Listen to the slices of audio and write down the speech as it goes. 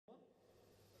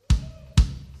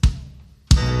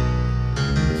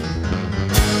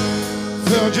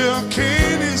Serge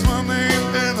King is my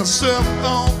name, and I serve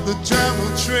on the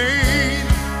travel train.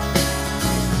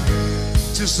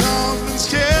 Just Osmond's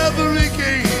cavalry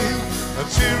game, I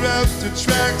tear up the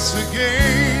tracks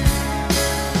again.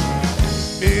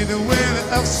 In the winter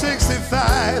of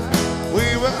 '65,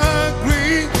 we were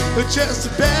hungry, but just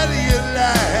barely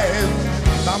alive.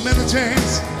 How many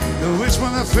times, which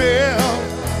one I felt,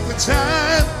 the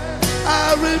time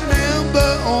I remember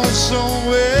all so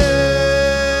well.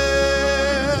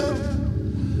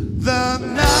 The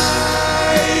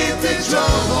night they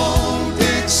drove home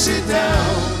Dixie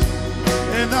down,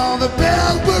 and all the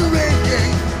bells were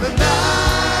ringing. The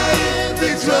night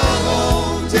they drove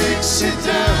home Dixie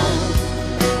down,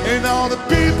 and all the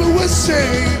people were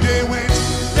saying they went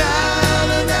na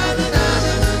na na na na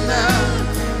na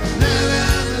na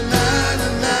na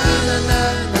na na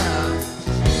na.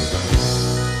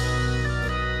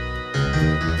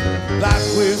 Back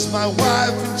with my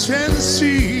wife in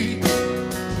Tennessee,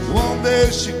 one day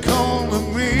she called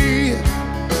me.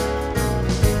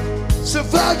 So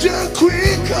Roger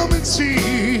Queen, come and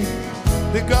see,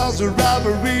 because the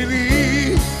robber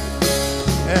really,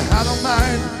 and I don't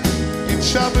mind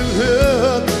chopping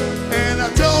hood, and I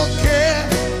don't care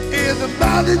if the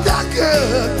body doctor,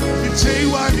 you take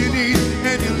what you need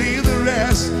and you leave the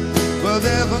rest. But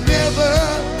ever, never,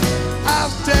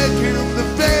 I've taken the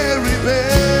very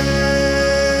best.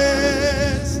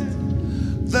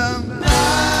 The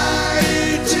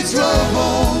night she drove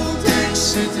home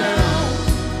Dixie down,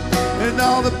 and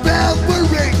all the bells were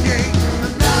ringing. The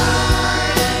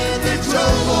night they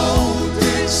drove home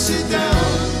Dixie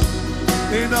down,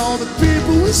 and all the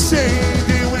people were saying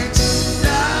they went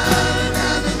na na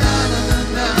na na na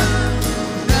na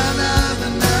na na na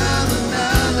na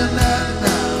na na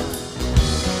na.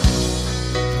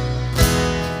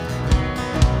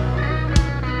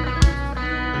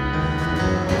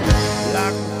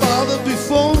 Like my father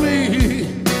before me,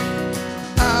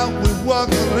 I will walk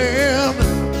the land.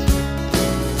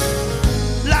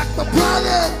 Like my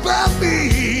brother above me,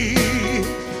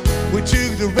 we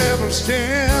took the rebel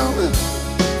stand.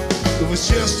 It was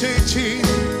just 18,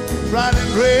 bright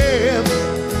and red,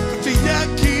 but the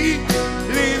Yankee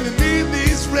leaning in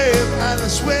his red. And I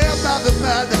swear by the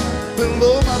man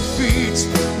below my feet,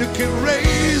 you can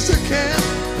raise the can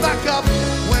back up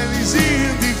when he's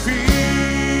in defeat.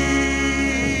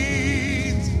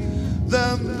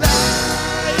 The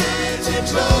night he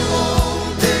drove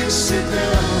home Dixie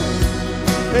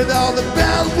down, and all the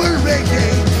bells were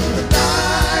ringing. The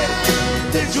night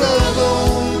they drove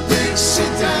home Dixie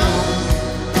down,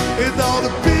 and all the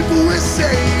people were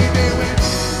saying they went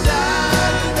na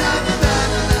na na na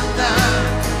na na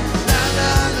na na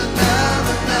na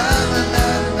na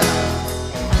na na.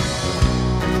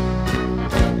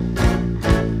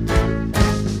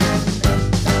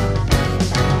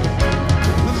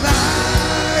 The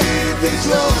night they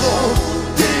drove home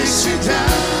Dixie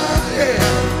down, yeah.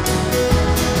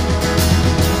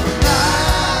 The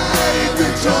night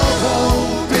they drove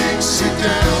home Dixie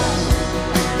down,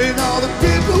 and all the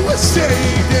people were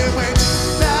saying they went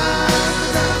na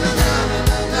na na na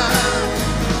na na na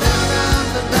na na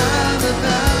na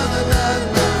na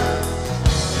na.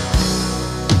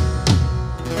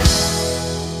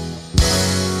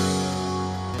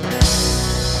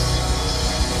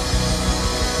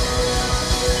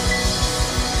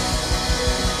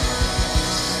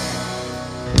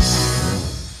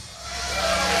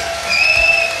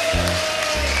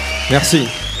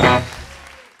 Merci.